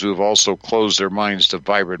officials who have also closed their minds to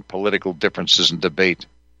vibrant political differences and debate?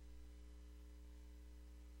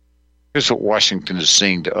 Here's what Washington is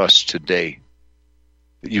saying to us today.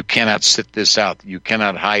 That you cannot sit this out. That you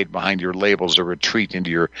cannot hide behind your labels or retreat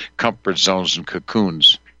into your comfort zones and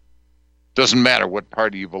cocoons. Doesn't matter what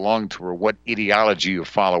party you belong to or what ideology you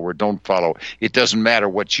follow or don't follow. It doesn't matter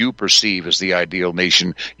what you perceive as the ideal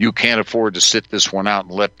nation. You can't afford to sit this one out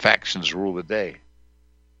and let factions rule the day.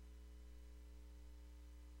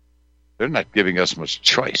 They're not giving us much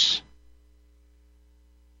choice.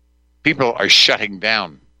 People are shutting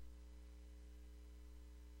down.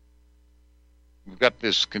 We've got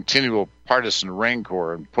this continual partisan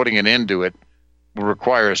rancor, and putting an end to it will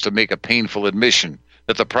require us to make a painful admission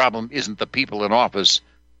that the problem isn't the people in office.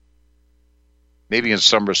 Maybe in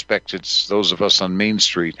some respects it's those of us on Main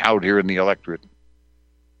Street out here in the electorate.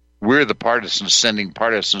 We're the partisans sending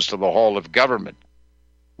partisans to the hall of government.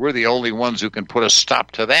 We're the only ones who can put a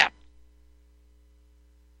stop to that.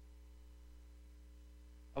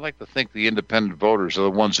 I like to think the independent voters are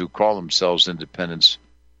the ones who call themselves independents.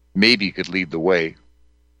 Maybe could lead the way.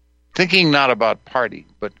 Thinking not about party,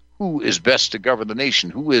 but who is best to govern the nation,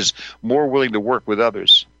 who is more willing to work with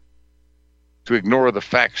others, to ignore the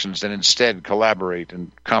factions and instead collaborate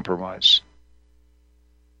and compromise.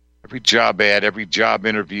 Every job ad, every job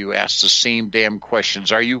interview asks the same damn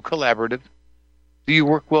questions. Are you collaborative? Do you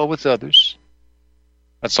work well with others?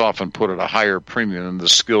 That's often put at a higher premium than the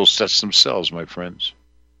skill sets themselves, my friends.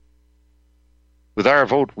 With our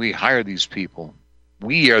vote, we hire these people.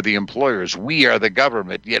 We are the employers. We are the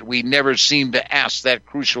government, yet we never seem to ask that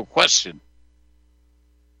crucial question.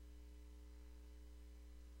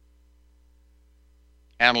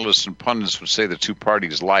 Analysts and pundits would say the two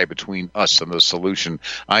parties lie between us and the solution.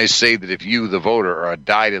 I say that if you, the voter, are a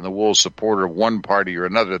dyed-in-the-wool supporter of one party or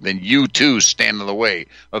another, then you too stand in the way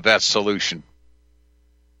of that solution.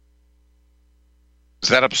 Does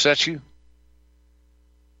that upset you?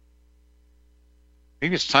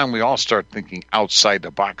 Maybe it's time we all start thinking outside the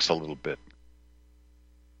box a little bit.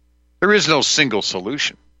 There is no single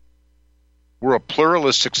solution. We're a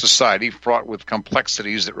pluralistic society fraught with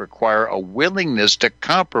complexities that require a willingness to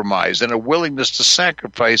compromise and a willingness to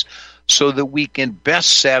sacrifice so that we can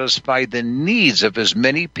best satisfy the needs of as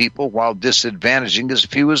many people while disadvantaging as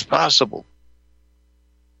few as possible.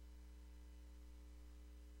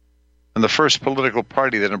 And the first political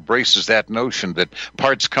party that embraces that notion, that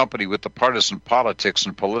parts company with the partisan politics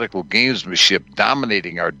and political gamesmanship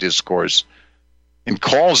dominating our discourse, and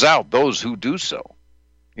calls out those who do so,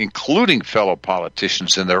 including fellow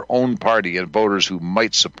politicians in their own party and voters who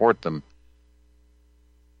might support them,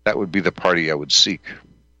 that would be the party I would seek.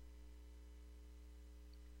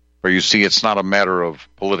 For you see, it's not a matter of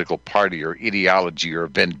political party or ideology or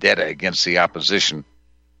vendetta against the opposition.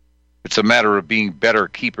 It's a matter of being better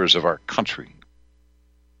keepers of our country.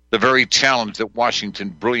 The very challenge that Washington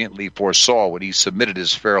brilliantly foresaw when he submitted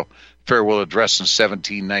his farewell address in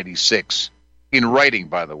 1796, in writing,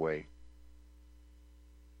 by the way,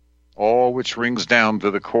 all which rings down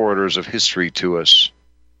through the corridors of history to us.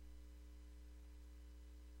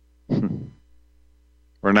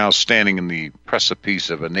 We're now standing in the precipice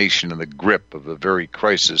of a nation in the grip of the very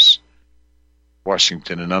crisis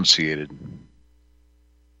Washington enunciated.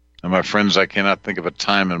 And my friends, I cannot think of a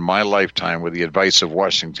time in my lifetime where the advice of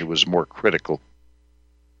Washington was more critical,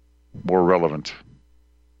 more relevant,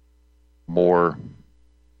 more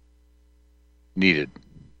needed.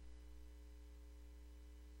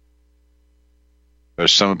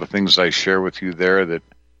 There's some of the things I share with you there that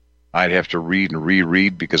I'd have to read and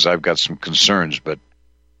reread because I've got some concerns, but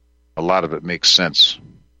a lot of it makes sense.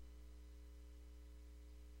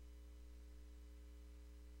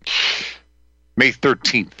 May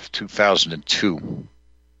 13th, 2002.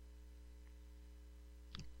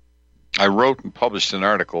 I wrote and published an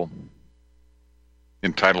article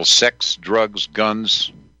entitled Sex, Drugs,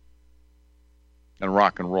 Guns, and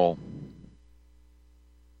Rock and Roll.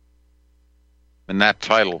 And that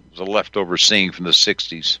title is a leftover saying from the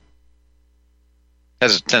 60s.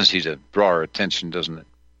 Has a tendency to draw our attention, doesn't it?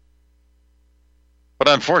 But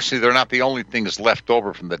unfortunately, they're not the only things left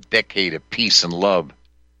over from the decade of peace and love.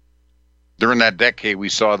 During that decade, we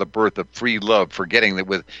saw the birth of free love, forgetting that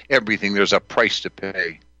with everything there's a price to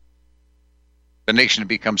pay. The nation had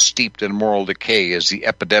become steeped in moral decay as the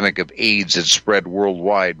epidemic of AIDS had spread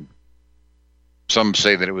worldwide. Some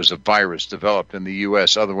say that it was a virus developed in the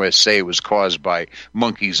U.S. Others say it was caused by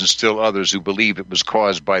monkeys, and still others who believe it was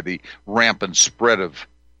caused by the rampant spread of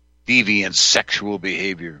deviant sexual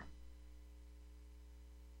behavior.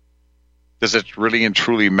 Does it really and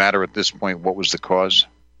truly matter at this point what was the cause?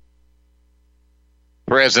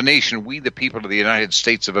 For as a nation, we, the people of the United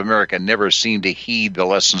States of America, never seem to heed the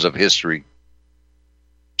lessons of history.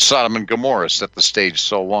 Sodom and Gomorrah set the stage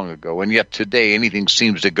so long ago, and yet today anything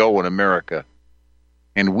seems to go in America.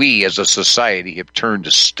 And we, as a society, have turned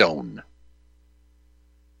to stone.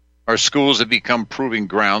 Our schools have become proving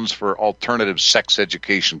grounds for alternative sex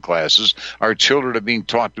education classes. Our children are being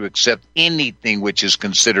taught to accept anything which is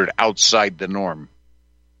considered outside the norm.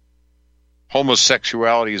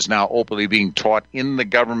 Homosexuality is now openly being taught in the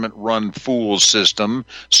government-run fool system,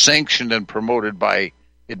 sanctioned and promoted by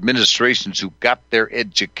administrations who got their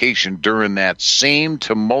education during that same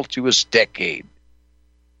tumultuous decade.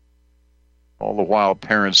 All the while,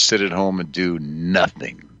 parents sit at home and do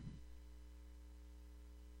nothing.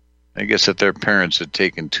 I guess that their parents had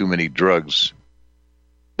taken too many drugs.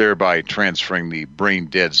 thereby transferring the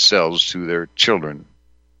brain-dead cells to their children.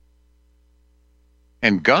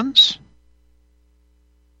 And guns?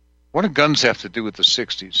 What do guns have to do with the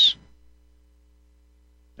 60s?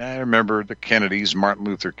 I remember the Kennedys, Martin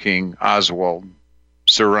Luther King, Oswald,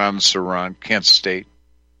 Saran, Kent State.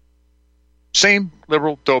 Same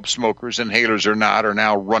liberal dope smokers, inhalers or not, are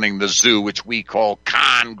now running the zoo, which we call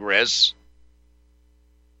Congress.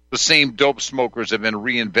 The same dope smokers have been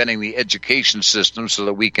reinventing the education system so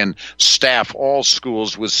that we can staff all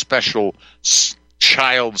schools with special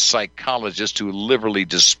child psychologists who liberally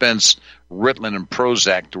dispense Ritalin and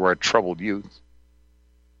Prozac to our troubled youth.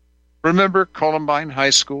 Remember Columbine High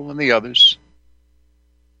School and the others?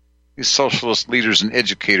 These socialist leaders and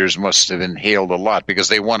educators must have inhaled a lot because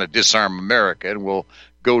they want to disarm America and will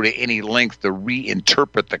go to any length to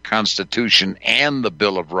reinterpret the Constitution and the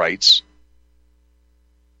Bill of Rights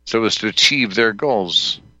so as to achieve their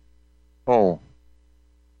goals. Oh,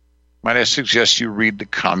 might I suggest you read the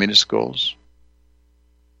communist goals?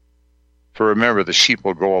 For remember, the sheep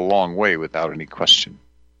will go a long way without any question.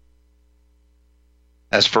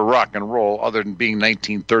 As for rock and roll, other than being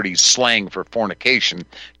 1930s slang for fornication,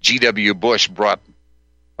 G.W. Bush brought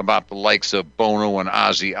about the likes of Bono and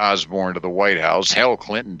Ozzy Osbourne to the White House. Hell,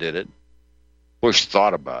 Clinton did it. Bush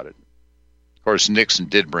thought about it. Of course, Nixon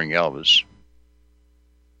did bring Elvis.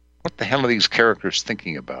 What the hell are these characters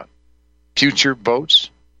thinking about? Future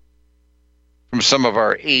votes? From some of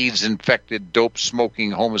our AIDS-infected,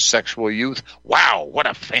 dope-smoking homosexual youth? Wow, what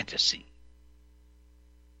a fantasy.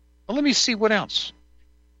 Well, let me see what else.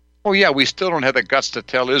 Oh, yeah, we still don't have the guts to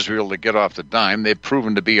tell Israel to get off the dime. They've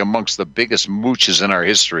proven to be amongst the biggest mooches in our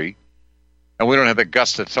history. And we don't have the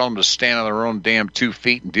guts to tell them to stand on their own damn 2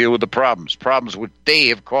 feet and deal with the problems which they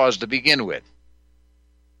have caused to begin with.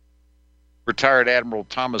 Retired Admiral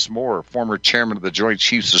Thomas Moore, former chairman of the Joint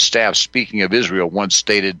Chiefs of Staff, speaking of Israel, once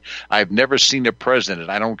stated, "I've never seen a president,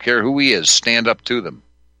 I don't care who he is, stand up to them.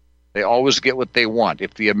 They always get what they want.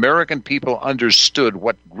 If the American people understood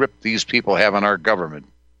what grip these people have on our government,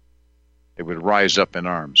 they would rise up in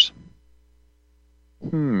arms."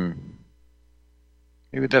 Maybe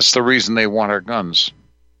that's the reason they want our guns.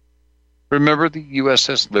 Remember the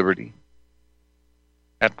USS Liberty?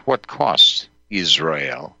 At what cost,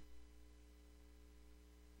 Israel?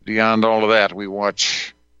 Beyond all of that, we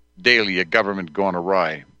watch daily a government gone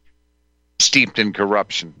awry, steeped in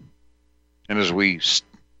corruption. And as we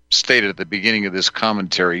stated at the beginning of this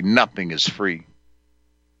commentary, nothing is free.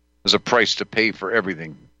 There's a price to pay for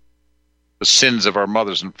everything. The sins of our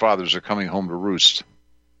mothers and fathers are coming home to roost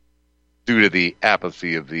due to the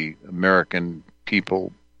apathy of the American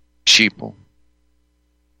people, sheeple.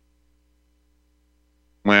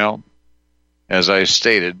 Well, as I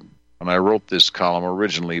stated, when I wrote this column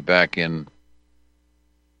originally back in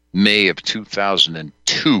May of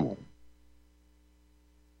 2002,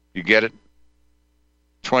 you get it?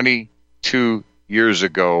 22 years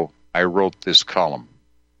ago, I wrote this column.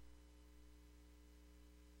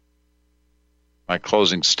 My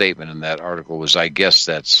closing statement in that article was, I guess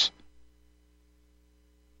that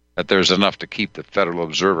there's enough to keep the Federal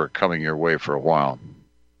Observer coming your way for a while.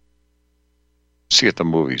 See you at the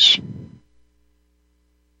movies.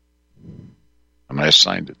 And I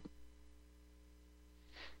signed it.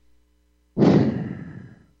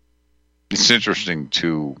 It's interesting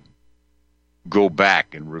to go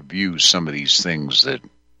back and review some of these things that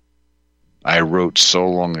I wrote so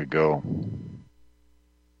long ago.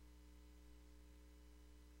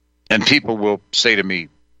 And people will say to me,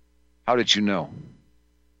 "How did you know?"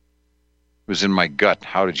 It was in my gut.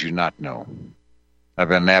 How did you not know? I've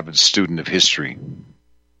been an avid student of history.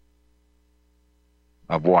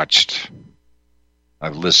 I've watched.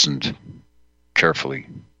 I've listened carefully.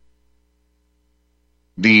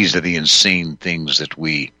 These are the insane things that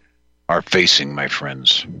we are facing, my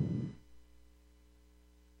friends.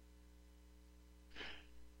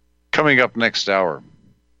 Coming up next hour,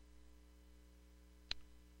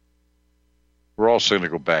 we're also going to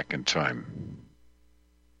go back in time.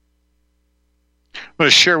 I'm going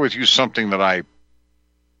to share with you something that I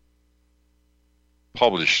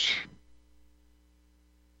published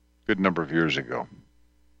a good number of years ago.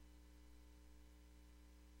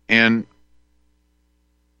 And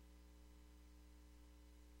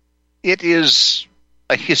it is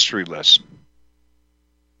a history lesson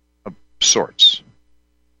of sorts.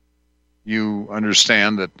 You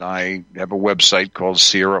understand that I have a website called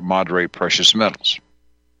Sierra Madre Precious Metals.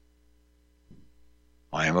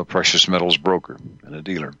 I am a precious metals broker and a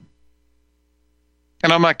dealer.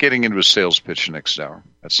 And I'm not getting into a sales pitch next hour.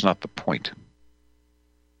 That's not the point.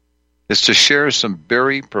 It's to share some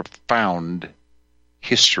very profound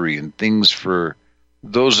history and things for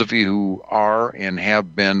those of you who are and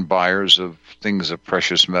have been buyers of things of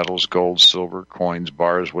precious metals, gold, silver, coins,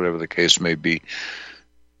 bars, whatever the case may be,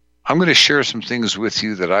 I'm going to share some things with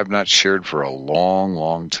you that I've not shared for a long,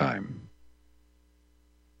 long time.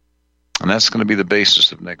 And that's going to be the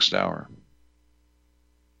basis of next hour.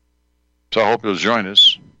 So I hope you'll join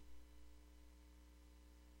us.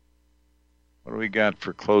 What do we got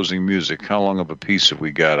for closing music? How long of a piece have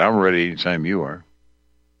we got? I'm ready anytime you are.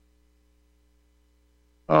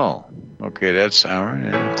 Oh, okay, that's hour.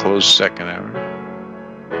 Yeah, close second hour.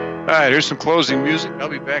 All right, here's some closing music. I'll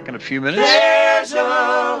be back in a few minutes. There's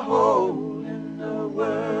a hole in the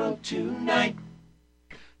world tonight.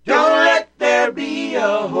 Don't let there be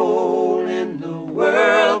a hole in the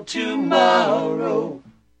world tomorrow.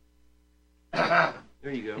 There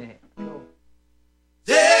you go.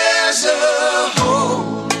 There's a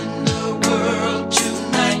hole in the world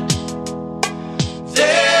tonight.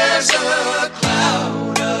 There's a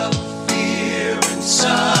cloud of fear and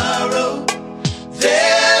sorrow.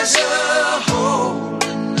 There's a hole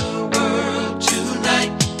in the world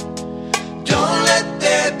tonight. Don't let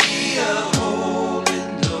there be a hole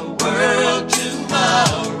in the world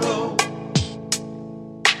tomorrow.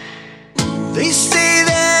 They say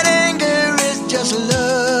that anger is just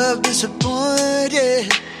love disappointed.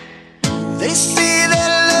 They say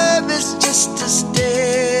that love is just a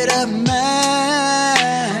state of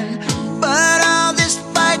mind. But all this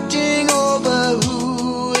fighting over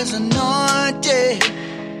who is anointed.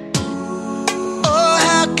 Oh,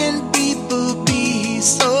 how can people be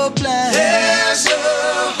so blind? There's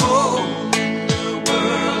a hole in the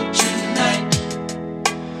world tonight.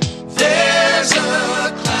 There's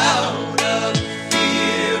a cloud of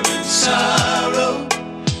fear and sorrow.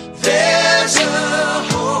 There's a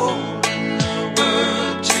hole in the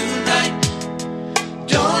world tonight.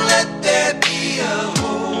 Don't let there be a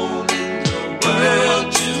hole in the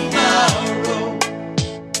world tomorrow.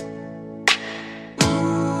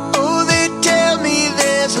 Oh, they tell me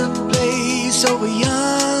there's a place over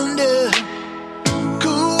yonder,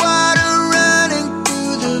 cool water running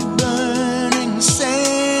through the burning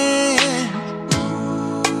sand.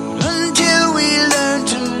 Until we learn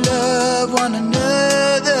to love one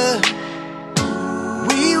another,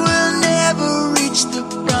 we will never reach the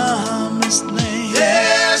promised land.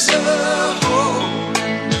 There's a hole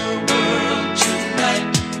in the world tonight.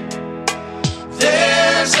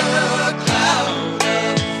 There's a cloud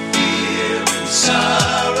of fear and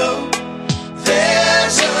sorrow.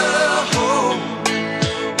 There's a hole in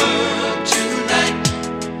the world tonight.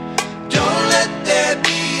 Don't let there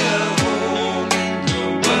be a hole in the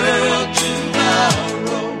world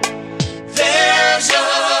tomorrow. There's a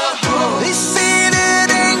hole. They say that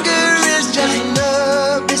anger is just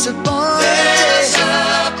love disappointed. There's a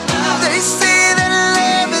cloud. They say that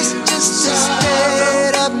love is just a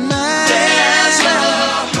state of mind. There's a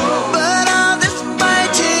hole. But all this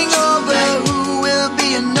fighting over who will be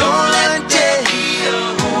anointed. Don't let there be a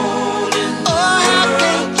hole in the world. How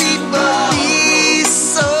can people be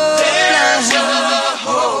so blind? There's a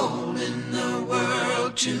hole in the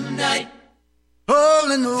world tonight.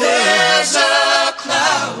 Hole in the world. There's a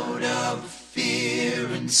cloud of fear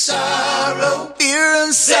and sorrow. Fear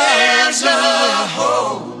and sorrow. There's a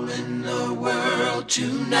hole in the world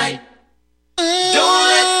tonight. Don't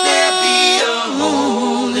let there be a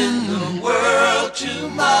hole in the world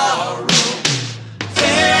tomorrow.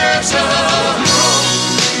 There's a hole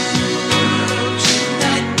in the world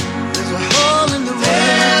tonight. There's a hole in the world.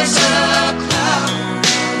 There's a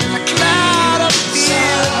cloud of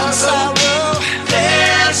fear and sorrow.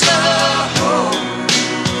 There's a hole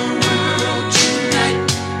in the world tonight.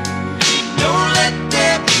 Don't let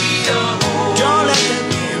there be a hole. Don't let there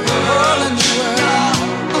be a hole in the world.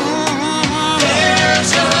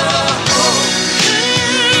 There's a hole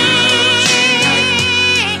tonight.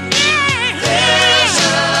 There's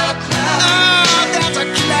a cloud. There's a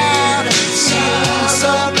cloud of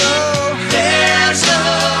sorrow. There's a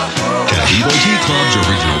hole. Cahibo Tea Club's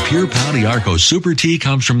original Pure Pau Super Tea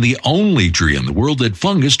comes from the only tree in the world that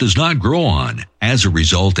fungus does not grow on. As a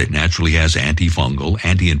result, it naturally has antifungal,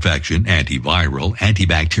 anti-infection, antiviral,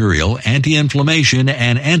 antibacterial, anti-inflammation,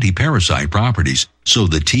 and anti-parasite properties. So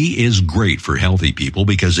the tea is great for healthy people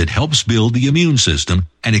because it helps build the immune system,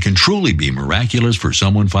 and it can truly be miraculous for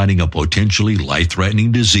someone fighting a potentially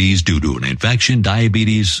life-threatening disease due to an infection,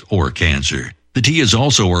 diabetes, or cancer. The tea is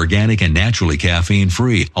also organic and naturally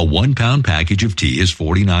caffeine-free. A 1-pound package of tea is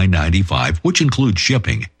 $49.95, which includes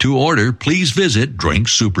shipping. To order, please visit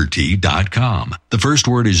drinksupertea.com. The first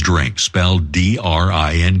word is drink, spelled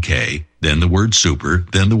D-R-I-N-K, then the word super,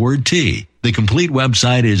 then the word tea. The complete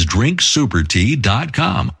website is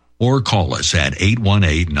drinksupertea.com. or call us at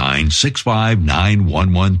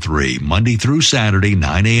 818-965-9113, Monday through Saturday,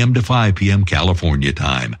 9 a.m. to 5 p.m. California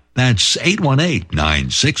time. That's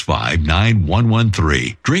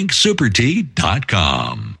 818-965-9113.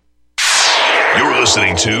 DrinkSuperTea.com. You're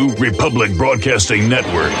listening to Republic Broadcasting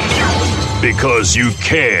Network, because you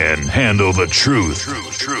can handle the truth.